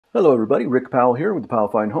Hello everybody, Rick Powell here with the Powell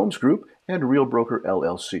Fine Homes Group and Real Broker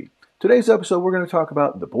LLC. Today's episode we're going to talk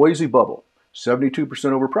about the Boise Bubble. 72%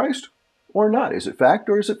 overpriced or not? Is it fact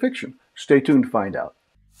or is it fiction? Stay tuned to find out.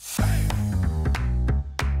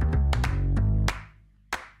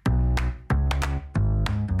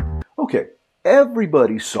 Okay,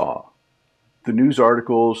 everybody saw the news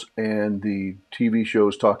articles and the TV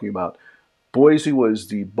shows talking about Boise was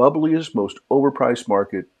the bubbliest, most overpriced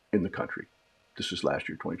market in the country. This is last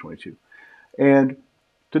year, 2022. And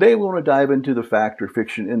today we want to dive into the fact or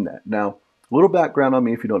fiction in that. Now, a little background on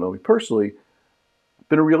me if you don't know me personally. I've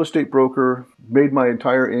been a real estate broker, made my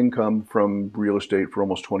entire income from real estate for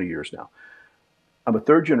almost 20 years now. I'm a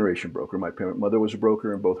third generation broker. My mother was a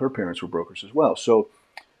broker and both her parents were brokers as well. So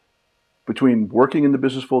between working in the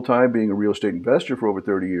business full time, being a real estate investor for over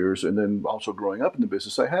 30 years, and then also growing up in the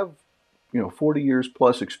business, I have 40 years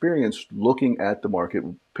plus experience looking at the market,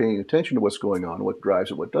 paying attention to what's going on, what drives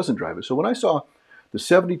it, what doesn't drive it. So when I saw the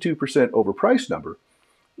 72% overpriced number,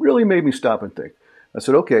 really made me stop and think. I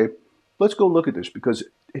said, okay, let's go look at this because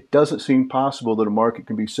it doesn't seem possible that a market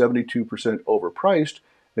can be 72% overpriced,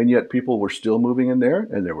 and yet people were still moving in there,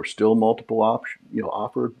 and there were still multiple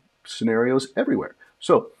offer scenarios everywhere.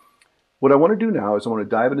 So what I want to do now is I want to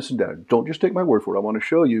dive into some data. Don't just take my word for it. I want to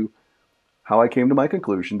show you how I came to my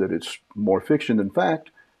conclusion that it's more fiction than fact,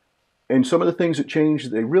 and some of the things that changed that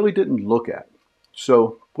they really didn't look at.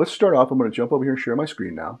 So let's start off. I'm going to jump over here and share my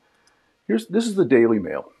screen now. This is the Daily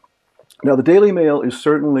Mail. Now, the Daily Mail is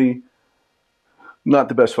certainly not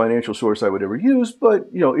the best financial source I would ever use, but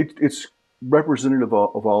it's representative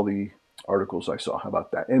of all the articles I saw. How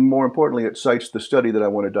about that? And more importantly, it cites the study that I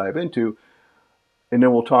want to dive into. And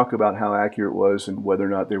then we'll talk about how accurate it was and whether or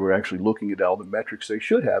not they were actually looking at all the metrics they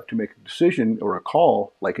should have to make a decision or a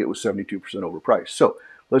call like it was 72% overpriced. So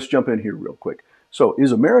let's jump in here real quick. So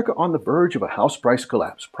is America on the verge of a house price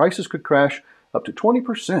collapse? Prices could crash up to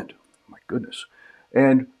 20%. My goodness.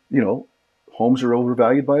 And, homes are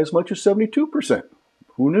overvalued by as much as 72%.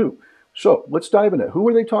 Who knew? So let's dive into it. Who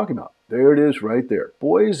are they talking about? There it is right there.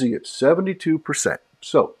 Boise at 72%.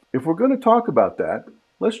 So if we're going to talk about that,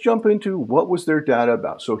 let's jump into what was their data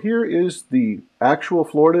about. So here is the actual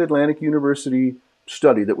Florida Atlantic University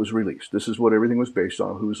study that was released. This is what everything was based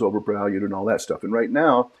on, who's overvalued and all that stuff. And right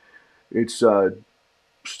now, it's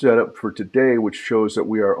set up for today, which shows that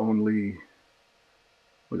we are only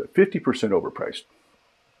 50% overpriced.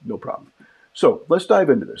 No problem. So let's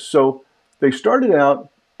dive into this. So they started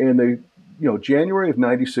out, and January of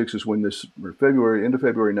 96 is when this, or February, end of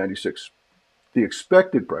February 96, the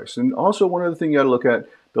expected price. And also one other thing you got to look at,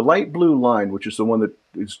 the light blue line, which is the one that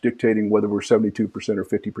is dictating whether we're 72% or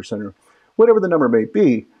 50% or whatever the number may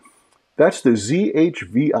be, that's the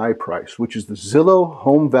ZHVI price, which is the Zillow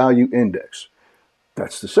Home Value Index.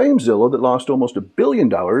 That's the same Zillow that lost almost $1 billion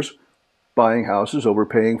buying houses,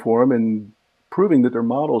 overpaying for them, and proving that their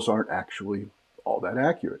models aren't actually all that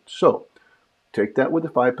accurate. So take that with a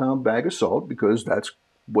 5-pound bag of salt because that's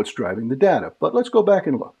what's driving the data. But let's go back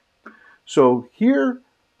and look. So here,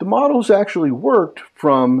 the models actually worked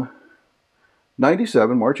from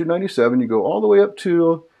 97, March of 97. You go all the way up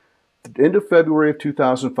to the end of February of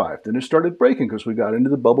 2005. Then it started breaking because we got into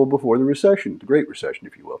the bubble before the recession, the Great Recession,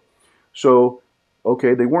 if you will. So,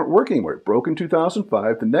 okay, they weren't working anymore. It broke in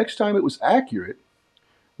 2005. The next time it was accurate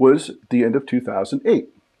was the end of 2008,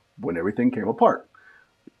 when everything came apart.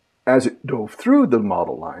 As it dove through the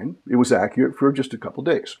model line, it was accurate for just a couple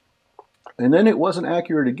days. And then it wasn't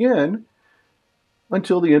accurate again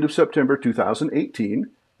until the end of September 2018,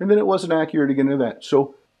 and then it wasn't accurate again to that.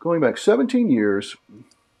 So going back 17 years,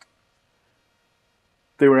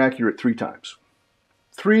 they were accurate 3 times.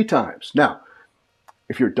 3 times. Now,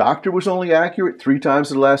 if your doctor was only accurate 3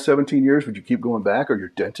 times in the last 17 years, would you keep going back? Or your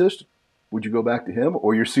dentist, would you go back to him?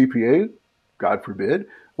 Or your CPA, God forbid,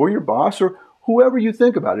 or your boss, or whoever you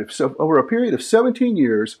think about it. If over a period of 17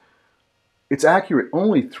 years, it's accurate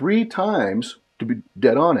only 3 times to be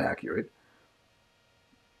dead on accurate,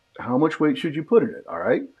 how much weight should you put in it, all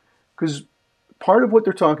right? Because part of what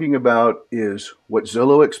they're talking about is what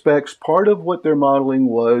Zillow expects. Part of what their modeling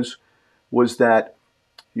was that,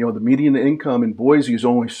 the median income in Boise is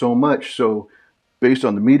only so much. So based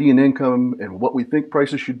on the median income and what we think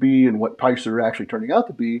prices should be and what prices are actually turning out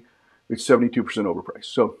to be, it's 72% overpriced.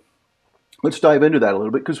 So let's dive into that a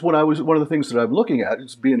little bit, because one of the things that I'm looking at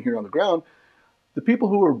is being here on the ground, the people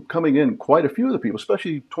who are coming in, quite a few of the people,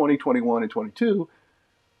 especially 2021 and 22,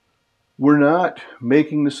 were not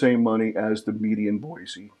making the same money as the median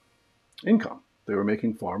Boise income. They were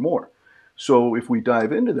making far more. So if we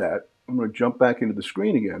dive into that, I'm going to jump back into the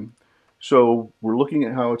screen again. So we're looking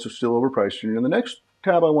at how it's still overpriced. And the next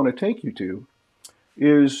tab I want to take you to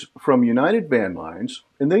is from United Van Lines,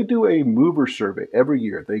 and they do a mover survey every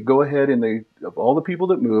year. They go ahead and of all the people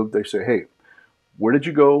that moved, they say, hey, where did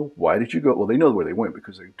you go? Why did you go? Well, they know where they went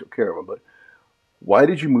because they took care of them, but why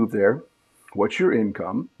did you move there? What's your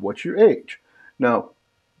income? What's your age? Now,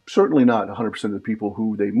 certainly not 100% of the people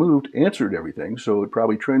who they moved answered everything, so it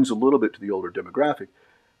probably trends a little bit to the older demographic.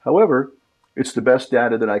 However, it's the best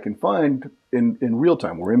data that I can find in real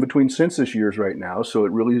time. We're in between census years right now, so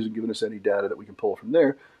it really isn't giving us any data that we can pull from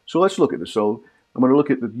there. So let's look at this. So I'm going to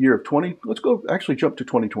look at the year of let's go actually jump to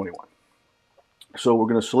 2021. So we're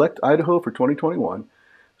going to select Idaho for 2021.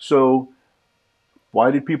 So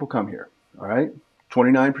why did people come here? All right.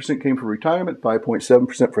 29% came for retirement,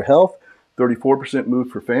 5.7% for health, 34%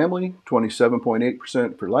 moved for family,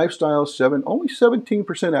 27.8% for lifestyle, only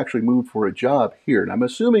 17% actually moved for a job here. And I'm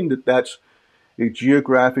assuming that that's a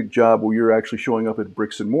geographic job where you're actually showing up at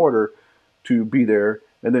bricks and mortar to be there,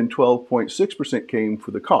 and then 12.6% came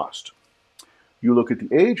for the cost. You look at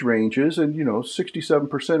the age ranges, and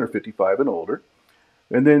 67% are 55 and older.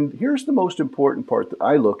 And then here's the most important part that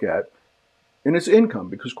I look at, and it's income,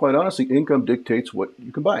 because quite honestly, income dictates what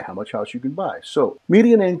you can buy, how much house you can buy. So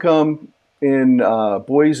median income in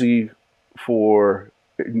Boise for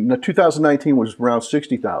 2019 was around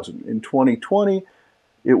 $60,000. In 2020,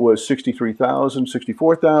 it was $63,000,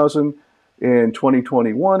 $64,000. In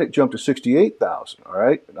 2021, it jumped to $68,000. All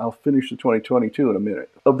right, and I'll finish the 2022 in a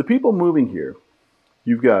minute. Of the people moving here,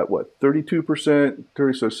 you've got what, 32%,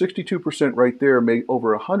 so 62% right there made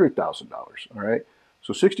over $100,000. All right,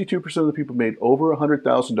 so 62% of the people made over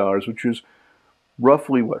 $100,000, which is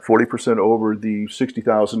roughly what, 40% over the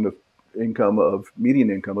 $60,000 of income of median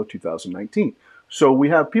income of 2019. So we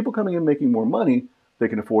have people coming in making more money, they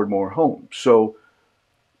can afford more homes. So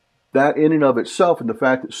that in and of itself, and the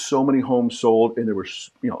fact that so many homes sold, and there was,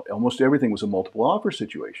 almost everything was a multiple offer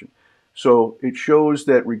situation. So it shows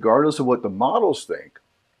that regardless of what the models think,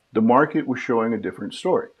 the market was showing a different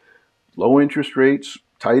story. Low interest rates,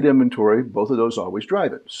 tight inventory, both of those always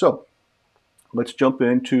drive it. So let's jump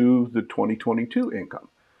into the 2022 income.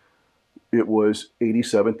 It was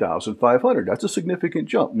 $87,500. That's a significant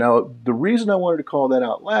jump. Now, the reason I wanted to call that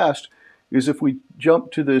out last is if we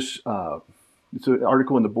jump to this, it's an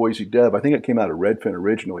article in the Boise Deb. I think it came out of Redfin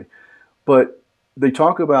originally. But they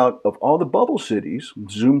talk about, of all the bubble cities,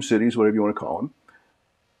 Zoom cities, whatever you want to call them,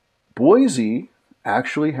 Boise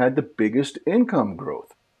actually had the biggest income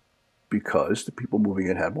growth because the people moving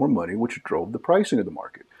in had more money, which drove the pricing of the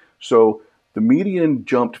market. So the median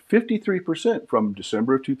jumped 53% from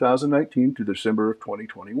December of 2019 to December of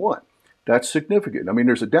 2021. That's significant. I mean,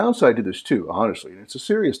 there's a downside to this too, honestly, and it's a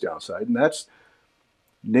serious downside, and that's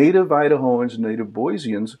native Idahoans, native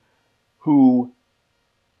Boiseans who,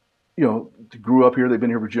 grew up here, they've been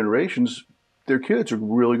here for generations, their kids are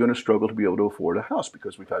really going to struggle to be able to afford a house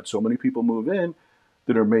because we've had so many people move in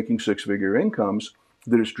that are making six-figure incomes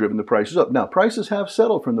that has driven the prices up. Now, prices have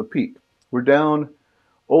settled from the peak. We're down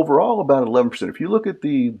overall about 11%. If you look at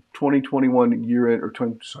the 2021 year-end,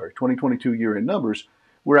 2022 year-end numbers,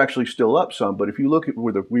 we're actually still up some. But if you look at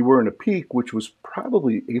where we were in a peak, which was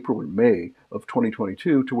probably April or May of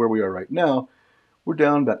 2022 to where we are right now, we're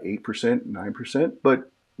down about 8%, 9%, but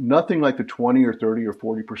nothing like the 20 or 30 or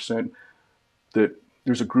 40% that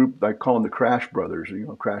there's a group, I call them the Crash Brothers,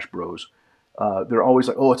 Crash Bros. They're always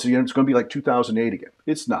like, oh, it's going to be like 2008 again.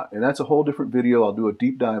 It's not. And that's a whole different video. I'll do a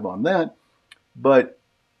deep dive on that. But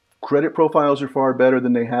credit profiles are far better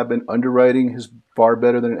than they have been. Underwriting is far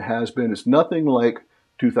better than it has been. It's nothing like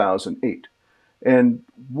 2008. And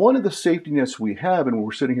one of the safety nets we have, and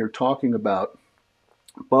we're sitting here talking about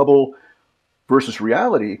bubble versus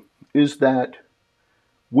reality, is that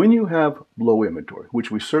when you have low inventory,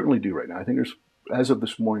 which we certainly do right now, I think there's, as of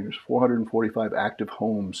this morning, there's 445 active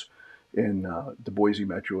homes in the Boise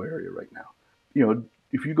metro area right now.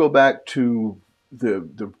 If you go back to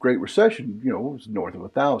the Great Recession, it was north of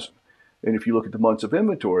 1,000. And if you look at the months of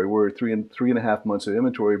inventory, we're at three and a half months of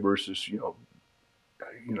inventory versus,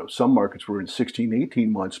 some markets were in 16,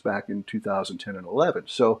 18 months back in 2010 and 11.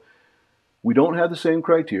 So we don't have the same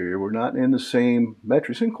criteria. We're not in the same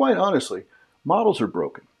metrics. And quite honestly, models are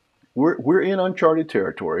broken. We're in uncharted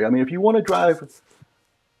territory. I mean, if you want to drive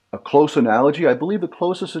a close analogy, I believe the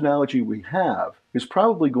closest analogy we have is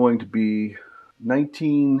probably going to be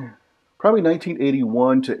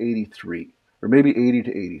 1981 to 83, or maybe 80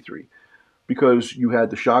 to 83, because you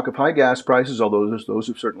had the shock of high gas prices, although those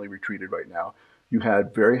have certainly retreated right now. You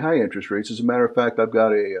had very high interest rates. As a matter of fact, I've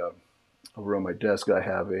got over on my desk, I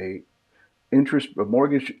have a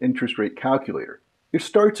mortgage interest rate calculator. It's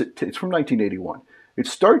from 1981. It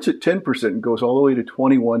starts at 10% and goes all the way to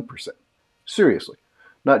 21%. Seriously,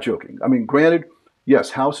 not joking. I mean, granted,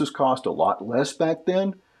 Yes, houses cost a lot less back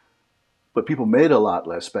then, but people made a lot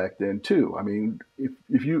less back then too. I mean,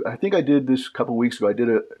 if you, I think I did this a couple of weeks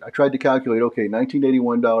ago. I tried to calculate, okay,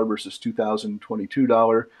 $1981 versus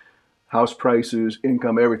 $2022 house prices,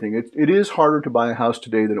 income, everything. It is harder to buy a house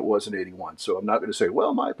today than it was in '81. So I'm not going to say,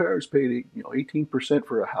 well, my parents paid 18%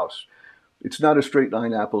 for a house. It's not a straight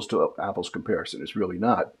line apples to apples comparison. It's really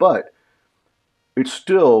not. But it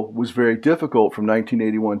still was very difficult from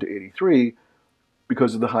 1981 to '83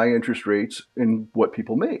 because of the high interest rates and what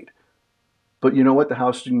people made. But you know what? The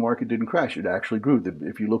housing market didn't crash. It actually grew.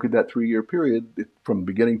 If you look at that 3-year period, from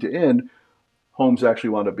beginning to end, homes actually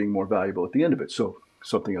wound up being more valuable at the end of it. So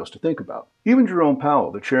something else to think about. Even Jerome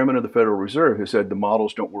Powell, the chairman of the Federal Reserve, has said the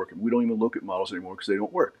models don't work. And we don't even look at models anymore because they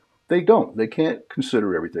don't work. They don't. They can't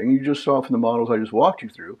consider everything. You just saw from the models I just walked you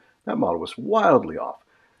through, that model was wildly off.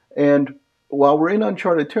 And while we're in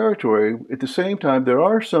uncharted territory, at the same time, there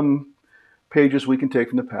are some pages we can take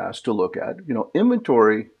from the past to look at.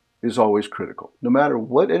 Inventory is always critical. No matter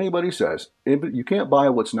what anybody says, you can't buy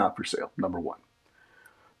what's not for sale, number one.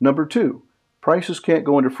 Number two, prices can't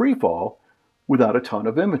go into free fall without a ton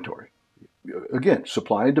of inventory. Again,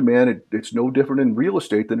 supply and demand, it's no different in real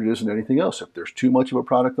estate than it is in anything else. If there's too much of a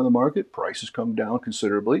product on the market, prices come down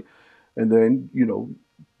considerably, and then,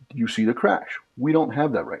 you see the crash. We don't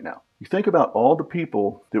have that right now. You think about all the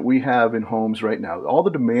people that we have in homes right now, all the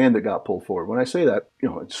demand that got pulled forward. When I say that,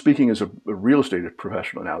 speaking as a real estate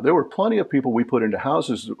professional now, there were plenty of people we put into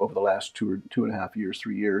houses over the last 2.5 years,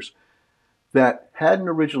 3 years, that hadn't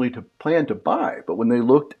originally planned to buy. But when they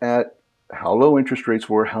looked at how low interest rates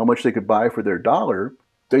were, how much they could buy for their dollar,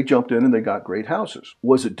 they jumped in and they got great houses.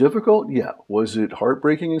 Was it difficult? Yeah. Was it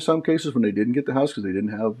heartbreaking in some cases when they didn't get the house because they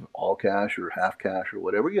didn't have all cash or half cash or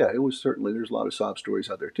whatever? Yeah, it was certainly. There's a lot of sob stories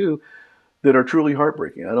out there too that are truly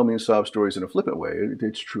heartbreaking. I don't mean sob stories in a flippant way.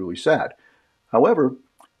 It's truly sad. However,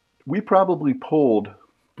 we probably pulled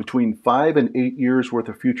between 5 and 8 years worth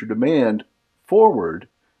of future demand forward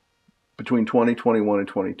between 2021 and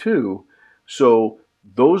 22. So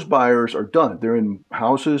those buyers are done. They're in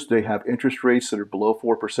houses. They have interest rates that are below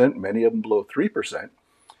 4%, many of them below 3%.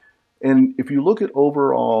 And if you look at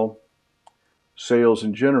overall sales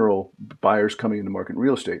in general, buyers coming into market in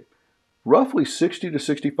real estate, roughly 60 to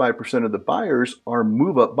 65% of the buyers are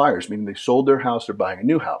move-up buyers, meaning they sold their house, they're buying a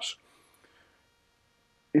new house.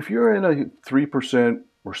 If you're in a 3%,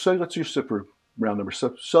 or say, let's just sit for round number,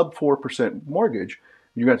 sub 4% mortgage,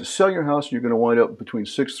 you're going to have to sell your house and you're going to wind up between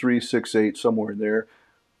 6.3, 6.8, somewhere in there.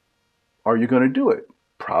 Are you going to do it?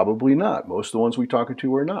 Probably not. Most of the ones we talk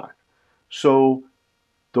to are not. So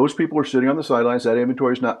those people are sitting on the sidelines. That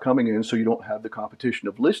inventory is not coming in, so you don't have the competition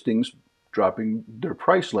of listings dropping their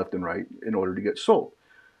price left and right in order to get sold.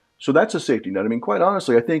 So that's a safety net. I mean, quite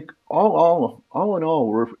honestly, I think all in all,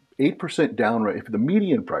 we're 8% down right for the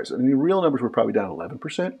median price. I mean, the real numbers were probably down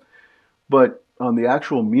 11%, but on the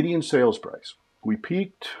actual median sales price, we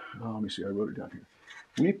peaked. Let me see. I wrote it down here.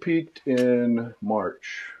 We peaked in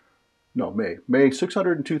May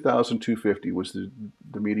 602,250 was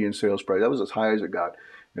the median sales price. That was as high as it got.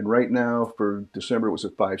 And right now for December, it was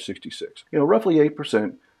at 566. Roughly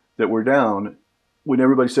 8% that we're down when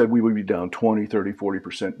everybody said we would be down 20, 30,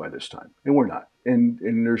 40% by this time. And we're not. And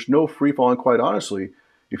there's no free fall. And quite honestly,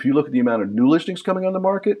 if you look at the amount of new listings coming on the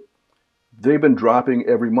market, they've been dropping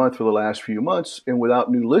every month for the last few months. And without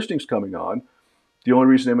new listings coming on, the only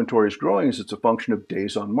reason inventory is growing is it's a function of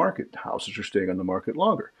days on market. Houses are staying on the market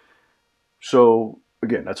longer. So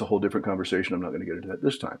again, that's a whole different conversation. I'm not going to get into that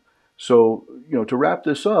this time. So, to wrap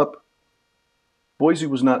this up, Boise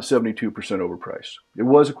was not 72% overpriced. It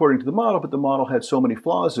was according to the model, but the model had so many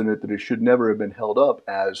flaws in it that it should never have been held up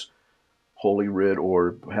as holy writ,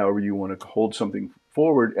 or however you want to hold something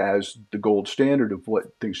forward as the gold standard of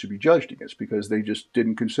what things should be judged against, because they just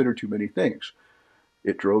didn't consider too many things.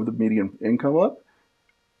 It drove the median income up.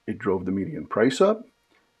 It drove the median price up.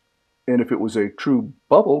 And if it was a true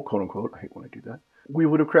bubble, quote unquote, I hate when I do that, we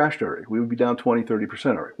would have crashed already. We would be down 20,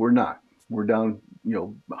 30% already. We're not. We're down,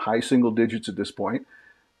 high single digits at this point,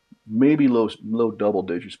 maybe low double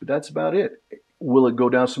digits, but that's about it. Will it go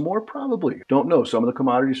down some more? Probably. Don't know. Some of the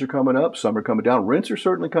commodities are coming up. Some are coming down. Rents are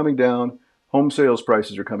certainly coming down. Home sales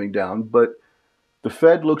prices are coming down. But the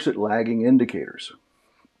Fed looks at lagging indicators.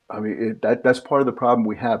 I mean, that's part of the problem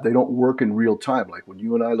we have. They don't work in real time. Like when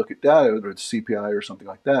you and I look at data, whether it's CPI or something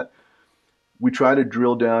like that, we try to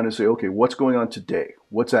drill down and say, okay, what's going on today?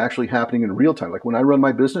 What's actually happening in real time? Like when I run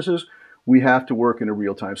my businesses, we have to work in a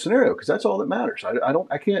real-time scenario because that's all that matters.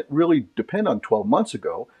 I can't really depend on 12 months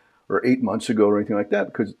ago or 8 months ago or anything like that,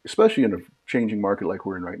 because especially in a changing market like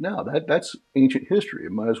we're in right now. That's ancient history.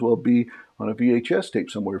 It might as well be on a VHS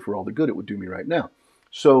tape somewhere for all the good it would do me right now.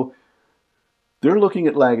 So they're looking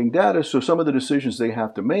at lagging data, so some of the decisions they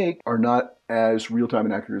have to make are not as real-time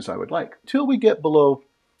and accurate as I would like. Until we get below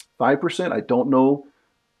 5%, I don't know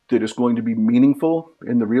that it's going to be meaningful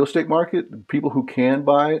in the real estate market. People who can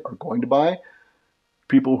buy are going to buy.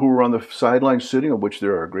 People who are on the sidelines sitting, of which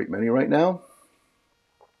there are a great many right now,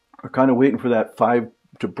 are kind of waiting for that 5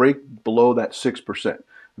 to break below that 6%. I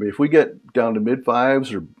mean, if we get down to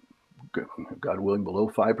mid-5s or, God willing, below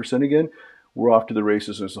 5% again, we're off to the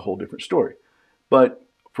races and it's a whole different story. But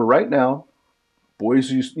for right now,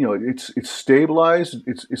 Boise's, it's stabilized.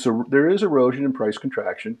 There is erosion and price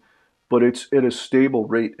contraction, but it's at a stable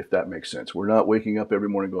rate, if that makes sense. We're not waking up every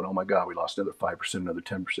morning going, oh my God, we lost another 5%, another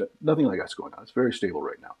 10%. Nothing like that's going on. It's very stable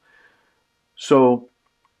right now. So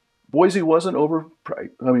Boise wasn't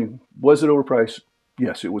overpriced. I mean, was it overpriced?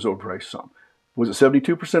 Yes, it was overpriced some. Was it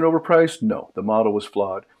 72% overpriced? No, the model was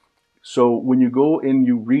flawed. So when you go and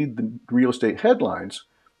you read the real estate headlines,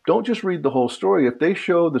 don't just read the whole story. If they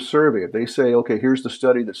show the survey, if they say, okay, here's the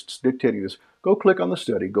study that's dictating this, go click on the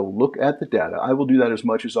study, go look at the data. I will do that as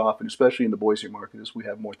much as often, especially in the Boise market as we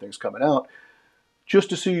have more things coming out, just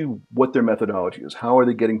to see what their methodology is. How are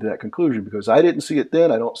they getting to that conclusion? Because I didn't see it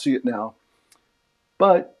then, I don't see it now.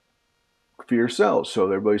 But fear sells, so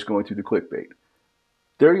everybody's going through the clickbait.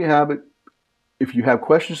 There you have it. If you have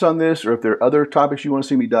questions on this, or if there are other topics you want to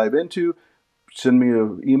see me dive into, send me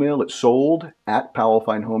an email at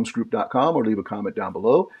sold@powellfinehomesgroup.com or leave a comment down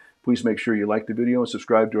below. Please make sure you like the video and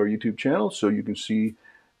subscribe to our YouTube channel so you can see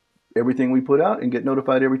everything we put out and get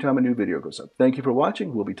notified every time a new video goes up. Thank you for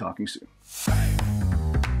watching. We'll be talking soon.